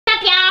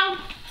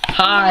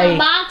Hi.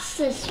 Unbox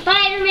the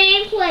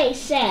Spider-Man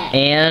playset.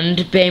 And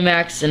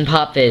Baymax and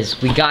Pop Fizz.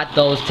 We got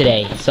those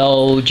today.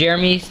 So,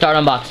 Jeremy, start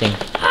unboxing.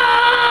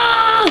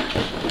 Ah!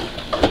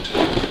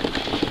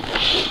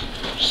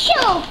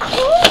 So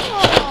cool.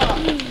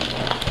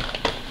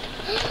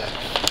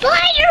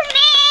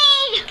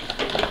 Spider-Man.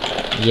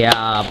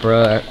 Yeah,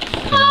 bro.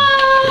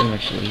 Pretty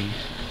much leave.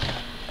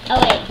 Oh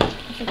wait,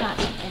 I forgot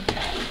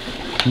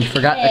something. You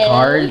forgot the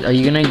card? Are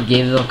you gonna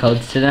give the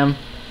codes to them?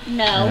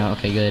 No. Oh,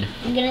 okay, good.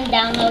 I'm gonna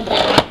download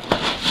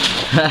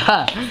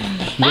that.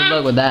 Good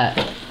luck with that.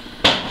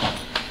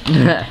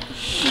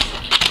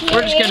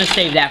 We're just gonna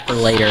save that for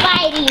later.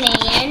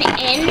 Spidey-Man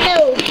and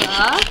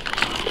Nova.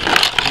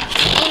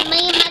 And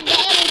me and my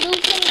dad will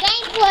do some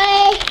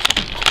gameplay.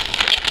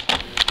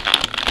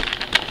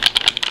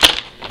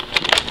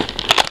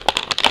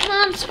 Come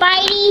on,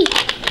 Spidey.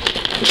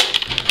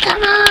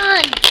 Come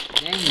on.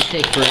 Dang, you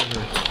take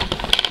forever.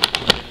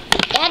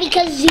 Yeah,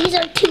 because these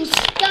are too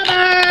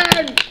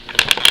stubborn.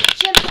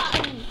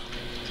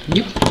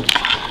 You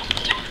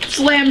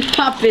slammed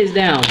Pop Fizz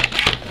down.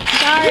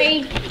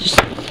 Sorry.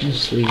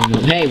 Just leave him.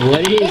 Hey,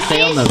 what did it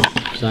say on the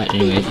side?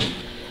 Anyways.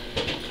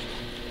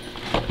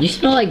 You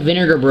smell like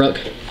vinegar, Brooke.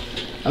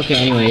 Okay,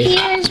 anyways.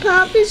 Here's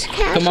Papa's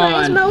cast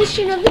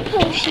motion of the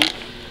potion.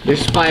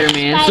 There's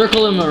Spider-Man.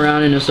 Circle him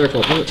around in a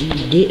circle. Oh,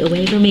 get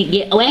away from me.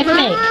 Get away from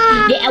me.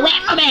 Get away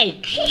from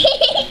me.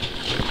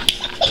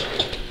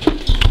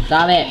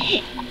 Stop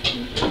it.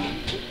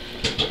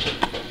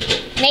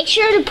 Make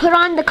sure to put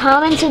on the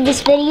comments of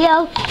this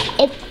video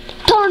if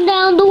Turn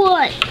Down the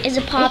What is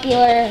a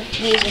popular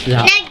music.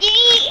 Yeah. Now do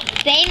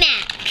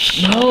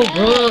Baymax. No,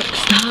 Brooke,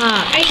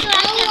 stop. Are you going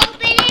to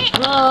open it?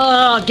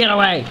 Oh, get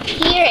away.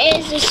 Here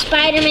is the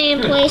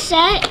Spider-Man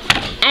playset.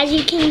 As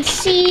you can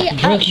see,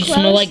 Brooke, you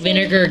smell like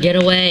vinegar. Get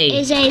away.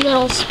 Is a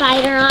little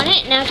spider on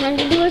it. Now time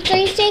to do a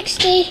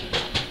 360.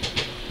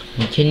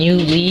 Can you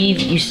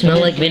leave? You smell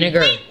like vinegar.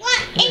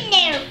 What in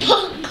there?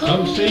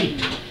 Come see.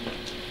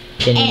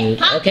 Can you?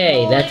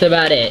 Okay, that's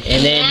about it.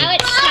 And then Now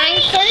it's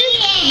time for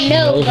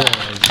Nova.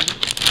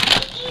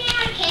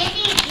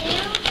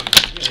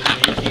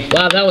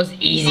 Wow, that was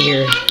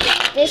easier.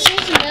 This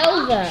is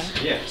Nova.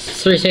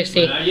 Yes.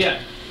 360. Not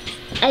yet.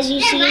 As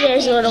you see,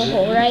 there's a little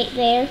hole right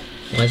there.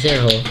 Why's there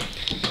a hole?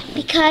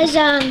 Because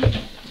I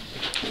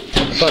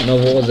thought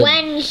Nova was a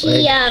when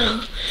he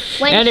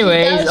when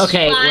Anyways, he goes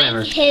okay, flying,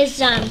 whatever.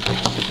 his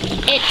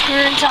it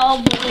turns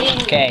all blue.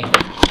 Okay.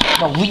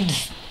 The weed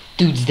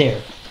dude's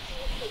there.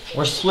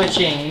 We're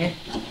switching.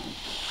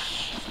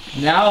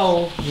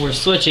 Now we're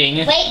switching.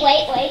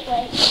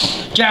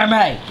 Wait.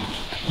 Jeremy!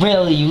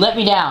 Really, you let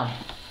me down.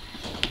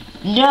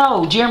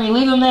 No, Jeremy,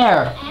 leave him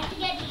there. I have to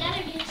get the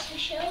other dudes to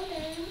show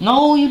them.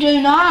 No, you do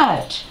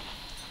not.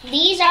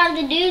 These are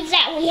the dudes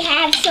that we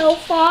have so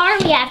far.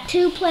 We have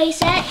 2 play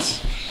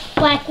sets.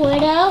 Black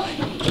Widow,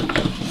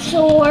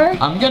 Thor,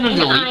 I'm gonna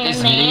delete Iron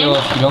this Man. video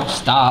if you don't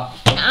stop.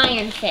 and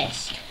Iron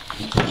Fist.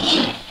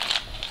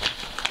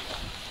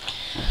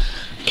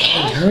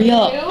 Okay, hurry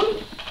up.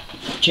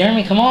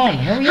 Jeremy, come on,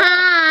 hurry up.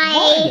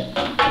 Hi.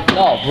 What?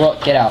 No,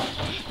 Brooke, get out.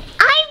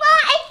 I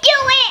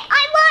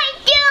want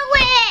to do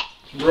it.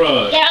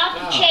 Bruh. Get off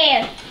the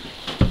chair.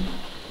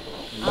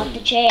 Off the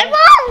chair. I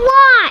want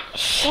what?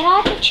 Get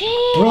off the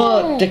chair.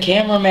 Brooke, the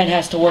cameraman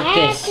has to work I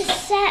have this. to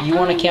set You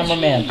want a on the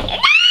cameraman? chair.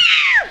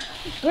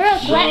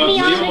 Brooke, let me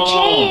on leave him the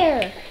alone.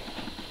 chair.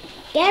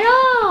 Get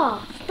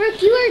off.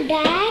 Brooke, you are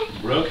dad.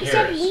 Brooke I said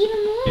Harris. leave him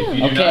If alone.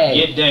 you do Okay. not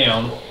get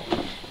down,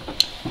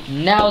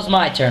 Now's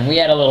my turn. We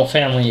had a little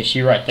family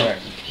issue right there.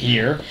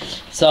 Here.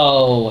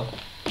 So,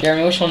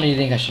 Jeremy, which one do you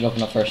think I should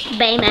open up first?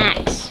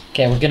 Baymax.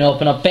 Okay, we're gonna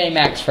open up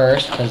Baymax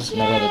first, because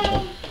my brother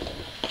told.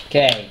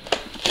 Okay.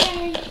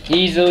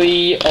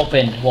 Easily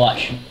opened.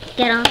 Watch.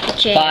 Get off the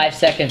chair. 5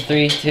 seconds.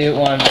 3, 2,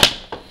 1.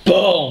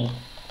 Boom!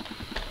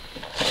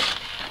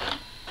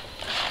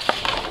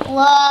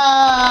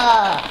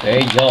 Whoa. There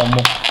you go.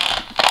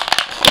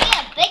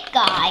 Yeah, big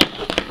guy.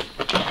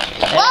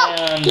 Whoa.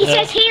 And, He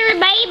says here,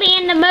 baby,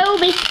 in the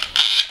movie.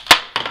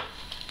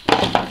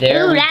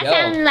 there Ooh, we that go.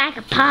 sounded like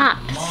a pop.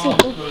 Mom's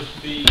supposed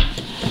to be.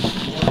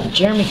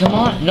 Jeremy, come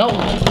on. No.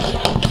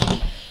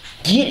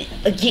 Get,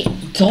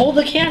 hold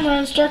the camera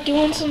and start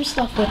doing some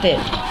stuff with it.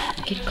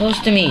 Get close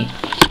to me.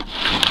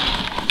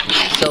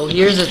 So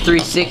here's a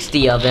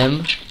 360 of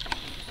him.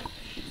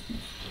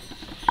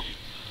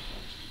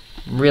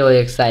 I'm really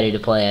excited to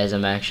play as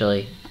him,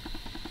 actually.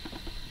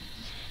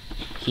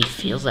 He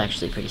feels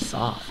actually pretty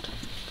soft.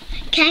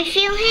 Can I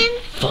feel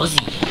him? Fuzzy.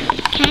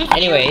 Can I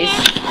feel Anyways,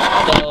 him?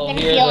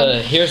 so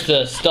here's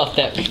the stuff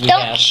that we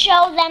Don't have.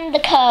 show them the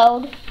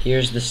code.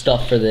 Here's the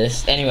stuff for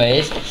this.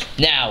 Anyways,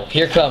 now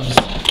here comes.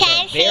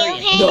 Can I feel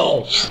him?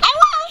 No. I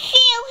want to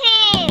feel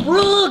him.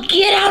 Brooke,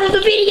 get out of the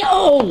video!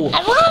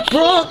 I want to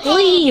Brooke, feel him.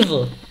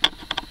 leave!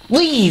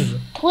 Leave!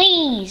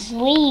 Please,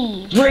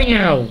 leave. Right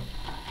now!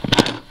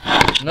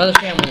 Another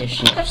family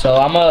issue. So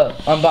I'm gonna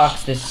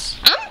unbox this.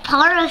 I'm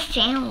part of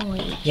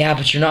family. Yeah,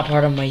 but you're not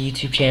part of my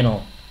YouTube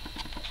channel.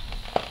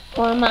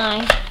 Or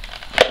mine.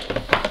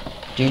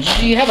 Dude,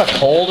 do you have a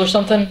cold or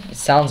something? It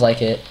sounds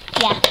like it.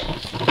 Yeah.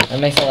 That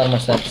makes a lot more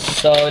sense.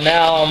 So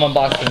now I'm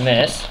unboxing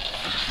this.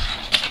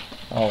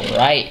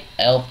 Alright,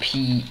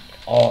 LP.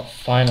 Oh,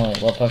 finally,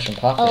 what potion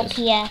pop is?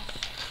 LPF.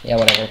 Yeah,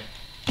 whatever.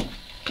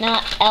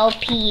 Not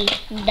LP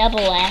double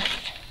F.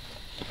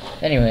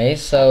 Anyway,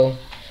 so,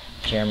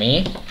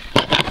 Jeremy.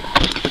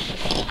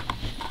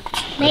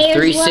 There's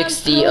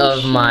 360 one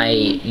of my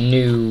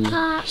new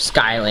Pop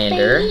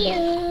Skylander.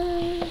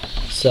 there.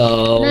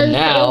 So Those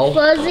now, little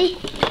fuzzy.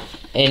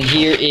 and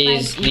here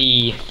is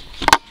the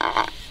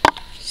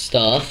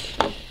stuff.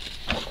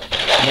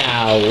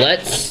 Now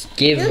let's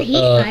give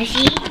let's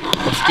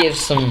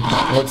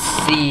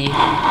see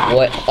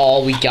what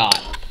all we got.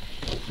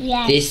 We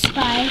have This-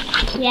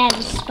 we have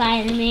a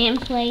Spider-Man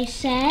play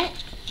set.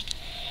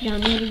 You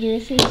don't need to do a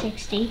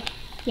 360.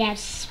 We have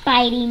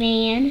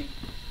Spidey-Man.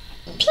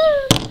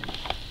 Pew!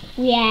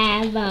 We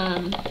have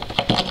Blood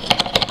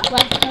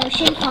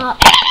Potion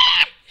Pop.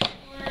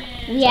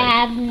 We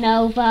have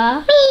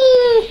Nova.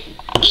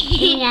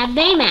 We have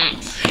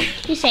Baymax.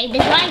 Who saved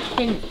his life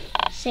in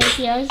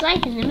his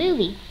life in the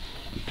movie.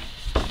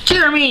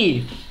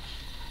 Jeremy!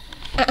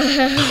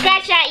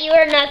 Scratch that, you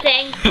heard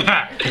nothing.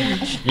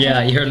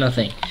 Yeah, you heard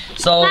nothing.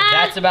 So Bye.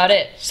 that's about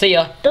it. See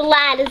ya. The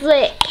light is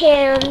lit.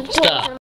 Can Stop.